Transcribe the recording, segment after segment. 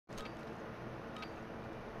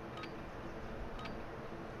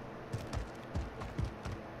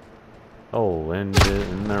Oh, and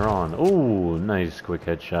they're on. Oh, nice quick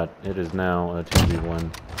headshot. It is now a 2v1.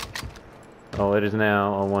 Oh, it is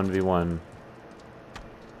now a 1v1.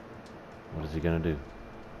 What is he gonna do?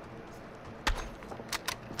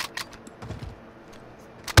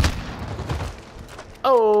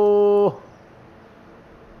 Oh!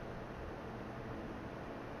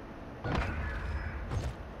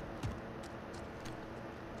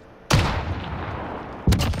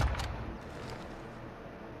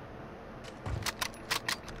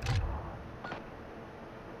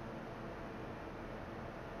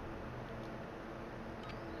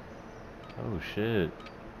 Oh shit.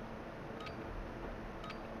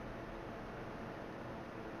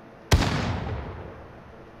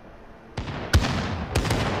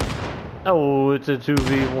 Oh, it's a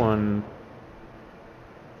 2v1.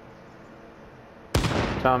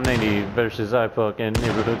 Kar98 versus iPuck and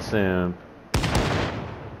Neighborhood Simp.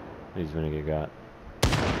 He's gonna get got.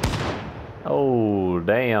 Oh,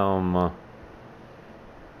 damn.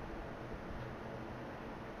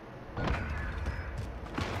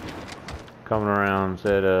 Coming around,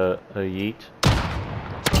 said a yeet.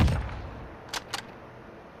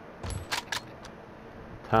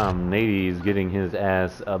 Kar98 is getting his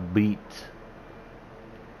ass a beat.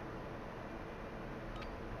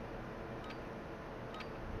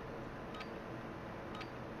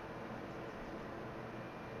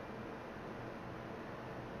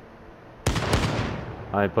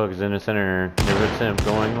 iPuck is in the center. Neighborhood Simp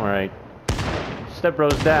going right. Step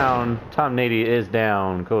Bro's down. Kar98 is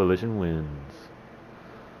down. Coalition wins.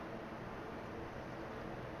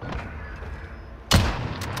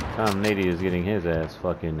 Kar98 is getting his ass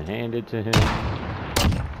fucking handed to him.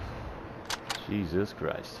 Jesus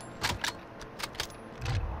Christ.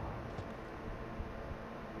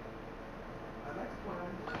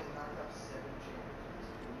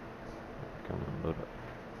 Come on, load up.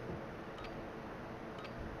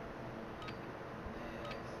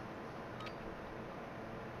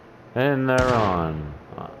 And they're on.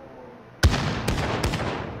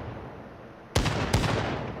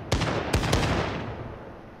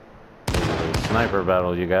 Sniper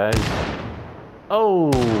battle, you guys. Oh!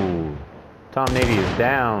 Kar98 is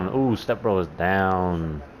down. Ooh, Step Bro is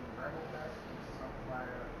down.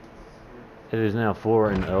 It is now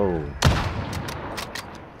 4-0.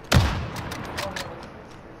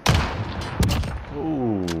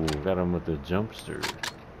 Ooh, got him with the jumpster.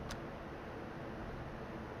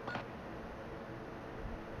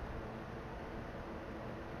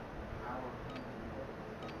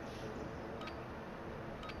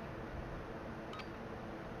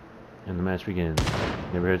 And the match begins.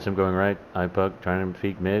 Neighborhood Simp going right. iPuck trying to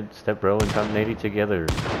peek mid. Step Bro and Kar98 together.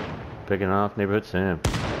 Picking off Neighborhood Simp.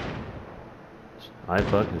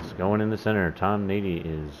 iPuck is going in the center. Kar98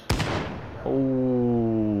 is...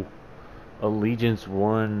 Oh! Allegiance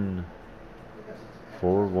won.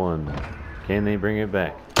 4-1. Can they bring it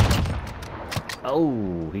back?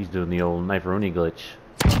 Oh! He's doing the old knife-rooney glitch.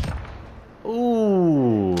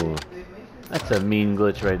 Ooh! That's a mean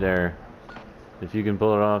glitch right there. If you can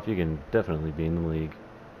pull it off, you can definitely be in the league.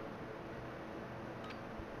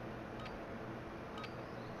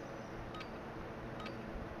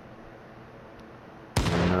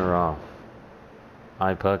 And they're off.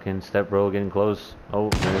 iPuck and Step Bro getting close. Oh,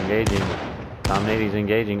 they're engaging. Kar98's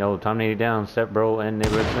engaging. Oh, Kar98 down. Step Bro and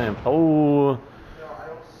Neighborhood Simp. Oh!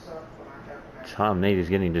 Kar98's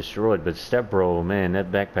getting destroyed, but Step Bro, man,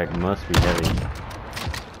 that backpack must be heavy.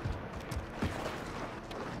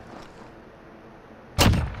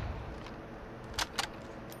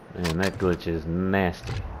 Man, that glitch is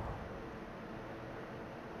nasty.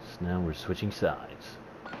 So now we're switching sides.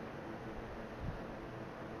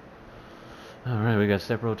 Alright, we got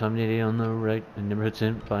Step Bro, Kar98 on the right, and Neighborhood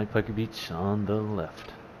Simp by Pucky Beach on the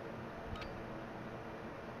left.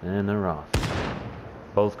 And they're off.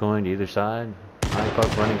 Both going to either side.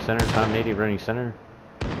 iPuck running center, Kar98 running center.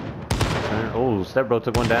 Oh, Step Bro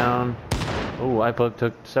took one down. Oh, iPuck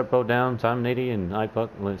took Step Bro down, Kar98 and iPuck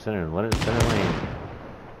went center. Let it center lane.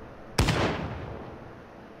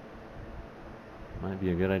 Might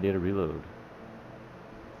be a good idea to reload.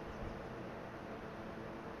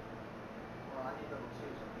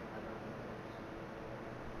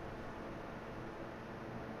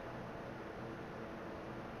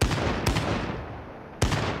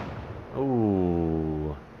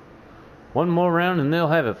 Ooh. One more round and they'll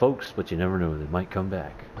have it, folks, but you never know, they might come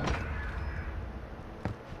back.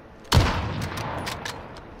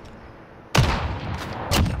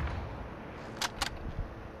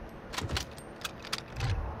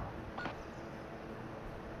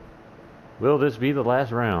 Will this be the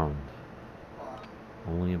last round?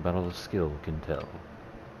 Only a battle of skill can tell.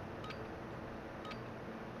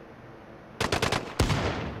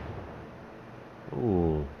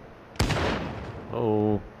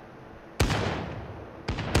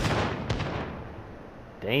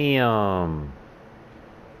 Damn.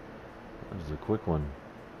 That was a quick one.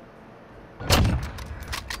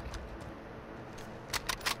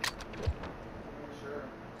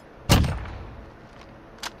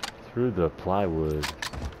 Through the plywood.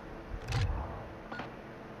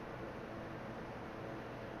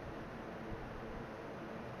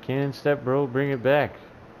 Can Step Bro bring it back?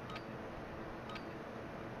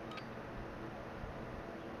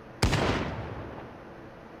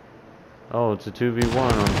 Oh, it's a 2v1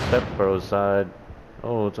 on Step Bro's side.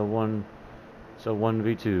 Oh, it's a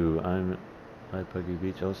 1v2. I Puggy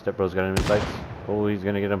Beach. Oh, Step Bro's got him in sights. Oh, he's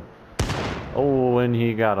gonna get him. Oh, and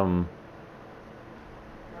he got him.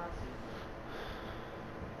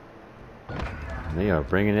 They are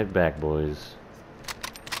bringing it back, boys.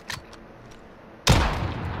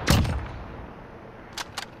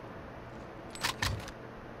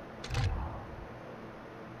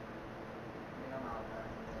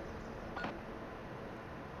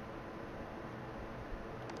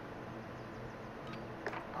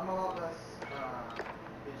 I'm a lot less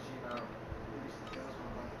bitchy about recent kills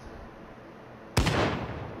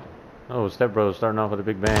from Oh, Step Bro's starting off with a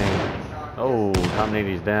big bang. Oh,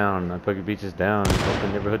 Kar98K's down. Puggy Beach is down.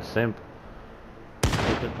 Open neighborhood simp.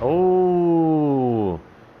 Oh,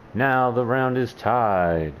 now the round is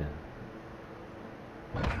tied.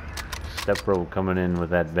 Step Bro coming in with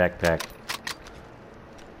that backpack.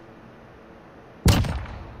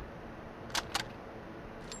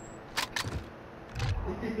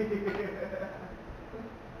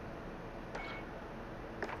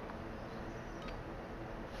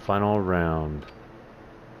 Final round.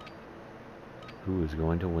 Who is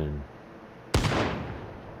going to win?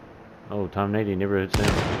 Oh, Kar98K, neighborhood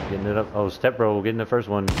simp, getting it up. Oh, Step Bro getting the first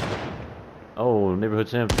one. Oh, neighborhood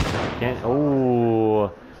simp, can't.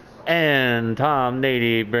 Oh, and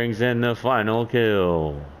Kar98K brings in the final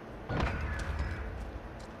kill.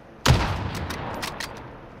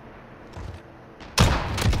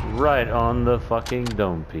 Right on the fucking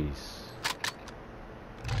dome piece.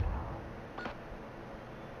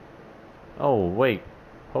 Oh, wait.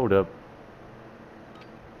 Hold up.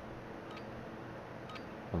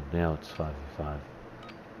 Oh, now it's 5v5.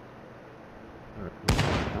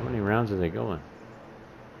 How many rounds are they going?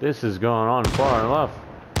 This is going on far enough.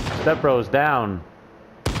 Step Bro's down.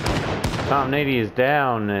 Kar98K is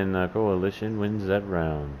down, and the coalition wins that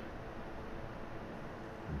round.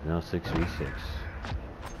 Now 6v6.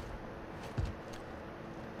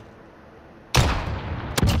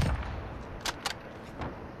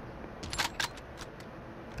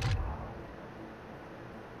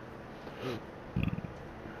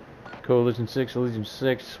 Coalition 6, Legion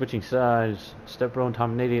 6, switching sides. Step Bro and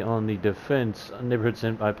Kar98K on the defense. Neighborhood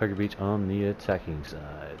Simp by Puggy Beach on the attacking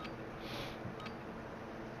side.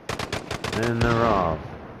 And they're off.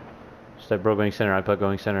 Step Bro going center, iPug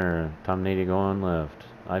going center. Kar98K going left.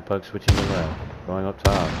 iPug switching to left. Going up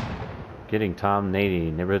top. Getting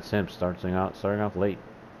Kar98K. Neighborhood Simp starting off late.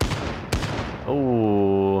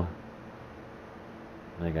 Oh,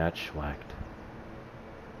 they got schwacked.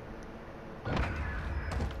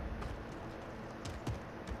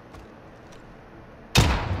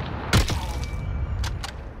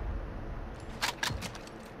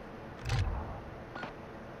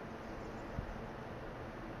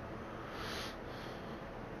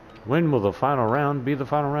 When will the final round be the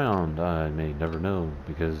final round? I may never know,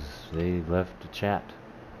 because they left a chat.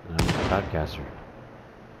 I'm a podcaster.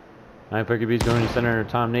 Puggy Beach going to center,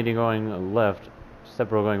 Kar98K going left, Step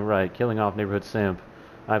Bro going right, killing off neighborhood simp.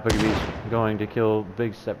 Puggy Beach going to kill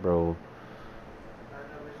big Step Bro.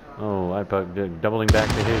 Oh, iPug doubling back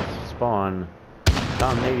to his spawn.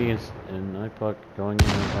 Kar98K and iPug going in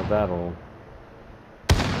a battle.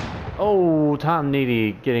 Oh,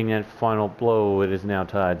 Kar98K getting that final blow. It is now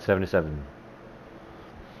tied 7-7.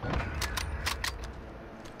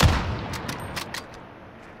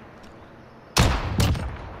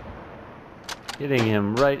 Hitting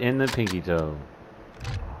him right in the pinky toe.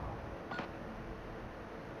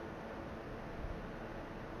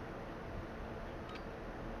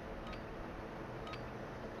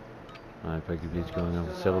 Puggy Beach going on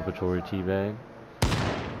a celebratory teabag.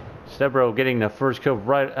 Step Bro getting the first kill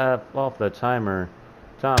right up off the timer.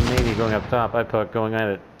 Kar98K going up top. iPug going at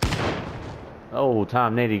it. Oh,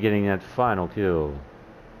 Kar98K getting that final kill.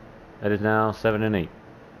 That is now 7-8.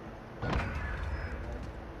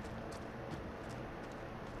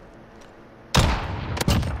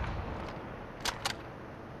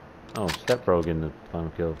 Oh, Step Bro getting the final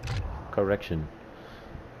kill. Correction.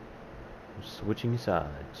 Switching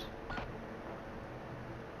sides.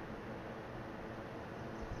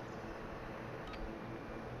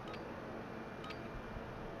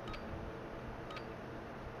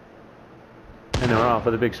 kicking her off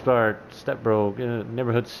with a big start. Step Bro,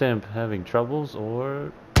 neighborhood simp having troubles,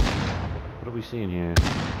 or what are we seeing here?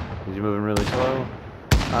 Is he moving really slow?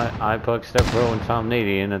 iPuck, Step Bro, and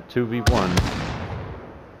Tom90 in a 2v1.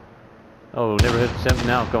 Oh, neighborhood simp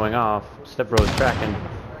now going off. Step Bro is tracking.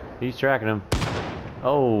 He's tracking him.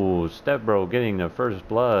 Oh, Step Bro getting the first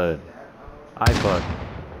blood. iPuck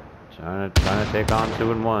trying to take on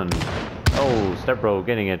 2 and 1. Oh, Step Bro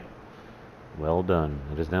getting it. Well done.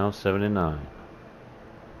 It is now 7 and 9.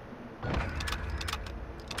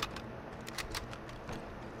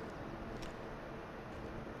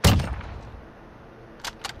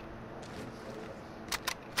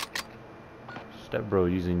 Step Bro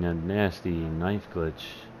using a nasty knife glitch.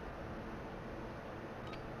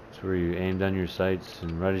 It's where you aim down your sights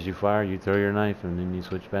and right as you fire you throw your knife and then you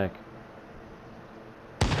switch back.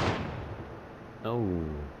 Oh.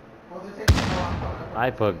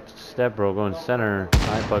 iPuck, Step Bro going center.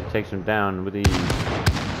 iPuck takes him down with ease.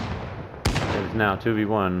 It's now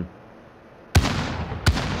 2v1.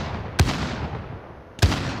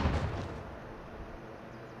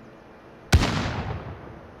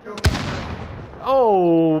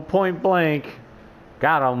 Oh, point blank.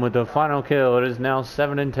 Got him with the final kill. It is now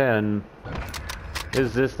 7 and 10.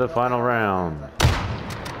 Is this the final round?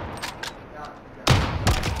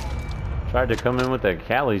 Tried to come in with the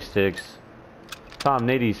Cali sticks.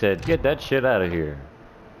 Tom90 said, "Get that shit out of here."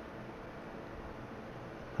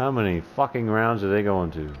 How many fucking rounds are they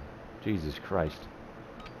going to? Jesus Christ.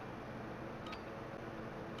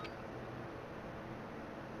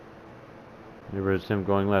 Neighborhood Sim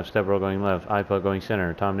going left, Step Bro going left, iPuck going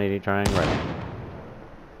center, Tom90 trying right.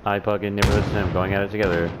 iPuck and Neighborhood Sim going at it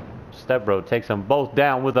together. Step Bro takes them both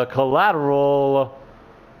down with a collateral.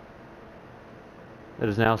 It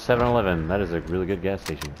is now 7-11. That is a really good gas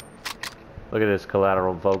station. Look at this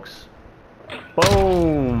collateral, folks.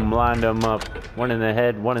 Boom! Lined them up. One in the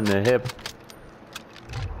head, one in the hip.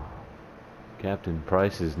 Captain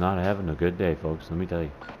Price is not having a good day, folks. Let me tell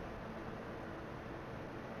you.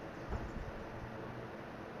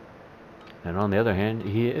 And on the other hand,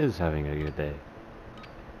 he is having a good day.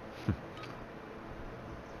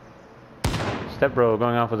 Step Bro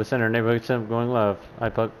going off with the center. Neighborhood Simp going left.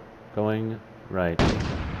 iPuck going right.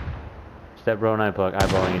 Step Bro and iPuck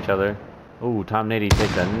eyeballing each other. Ooh, Tom90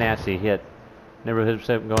 takes a nasty hit. Neighborhood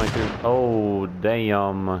Simp going through. Oh,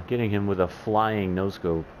 damn. Getting him with a flying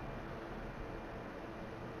no-scope.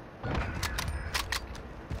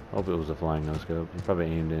 Hope it was a flying no-scope. He probably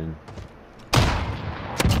aimed in.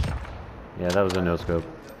 Yeah, that was a no-scope.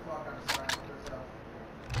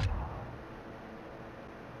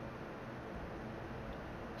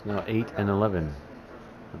 It's now 8 and 11.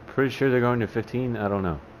 I'm pretty sure they're going to 15. I don't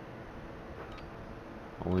know.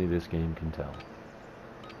 Only this game can tell.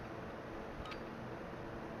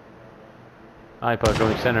 iPuck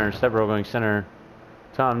going center, Step Bro going center.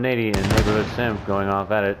 Tom90 and Neighborhood Simp going off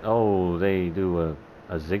at it. Oh, they do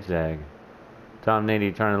a zigzag.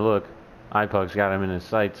 Tom90 trying to look. iPuck's got him in his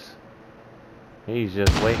sights. He's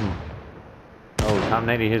just waiting. Oh,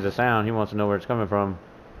 Tom90 hears a sound. He wants to know where it's coming from.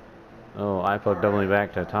 Oh, iPuck doubling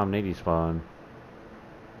back to Tom90 spawn.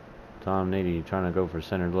 Tom90 trying to go for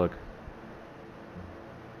center look.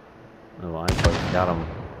 Oh, iPuck got him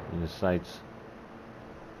in his sights.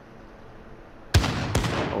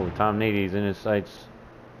 Oh, Tom90's in his sights.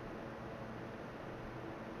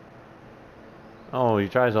 Oh, he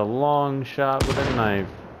tries a long shot with a knife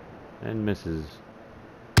and misses.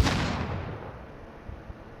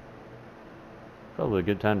 Probably a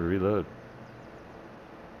good time to reload.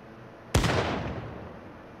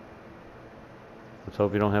 Let's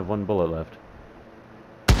hope you don't have one bullet left.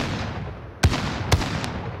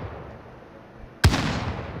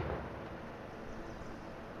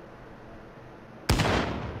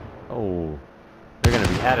 Oh, they're gonna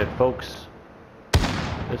be at it, folks.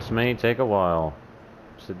 This may take a while.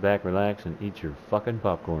 Sit back, relax, and eat your fucking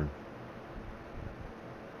popcorn.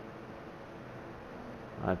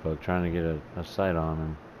 iPuck trying to get a sight on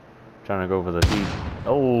him. Trying to go for the feet.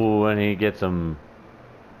 Oh, and he gets him.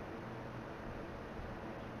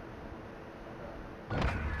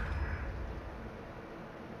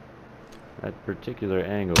 That particular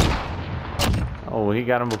angle. Oh, he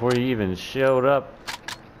got him before he even showed up.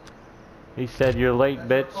 He said, "You're late,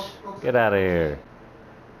 bitch. Get out of here."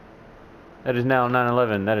 That is now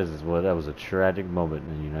 9/11. That was a tragic moment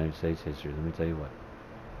in United States history. Let me tell you what.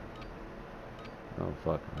 Oh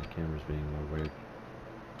fuck, my camera's being all weird.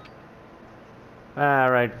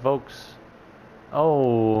 Alright, folks.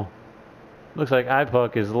 Oh, looks like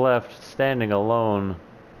iPuck is left standing alone.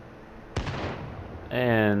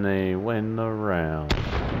 And they win the round.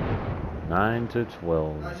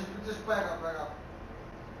 9-12. No, just back up, back up.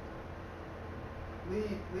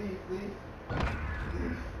 Leave.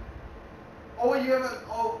 Oh, you have a.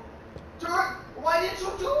 Oh. Do it! Why didn't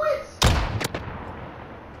you do it?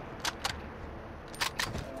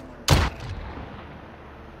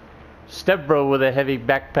 Step Bro with a heavy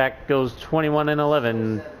backpack goes 21 and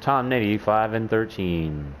 11. Tom Nitty 5 and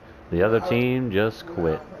 13. The other team just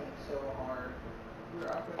quit.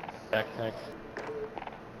 Backpack.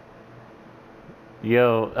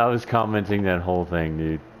 Yo, I was commenting that whole thing,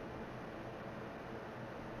 dude.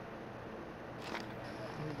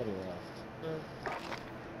 Everybody left.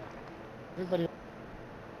 Everybody.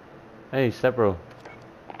 Hey, Step Bro.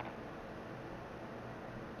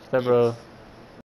 Step Bro.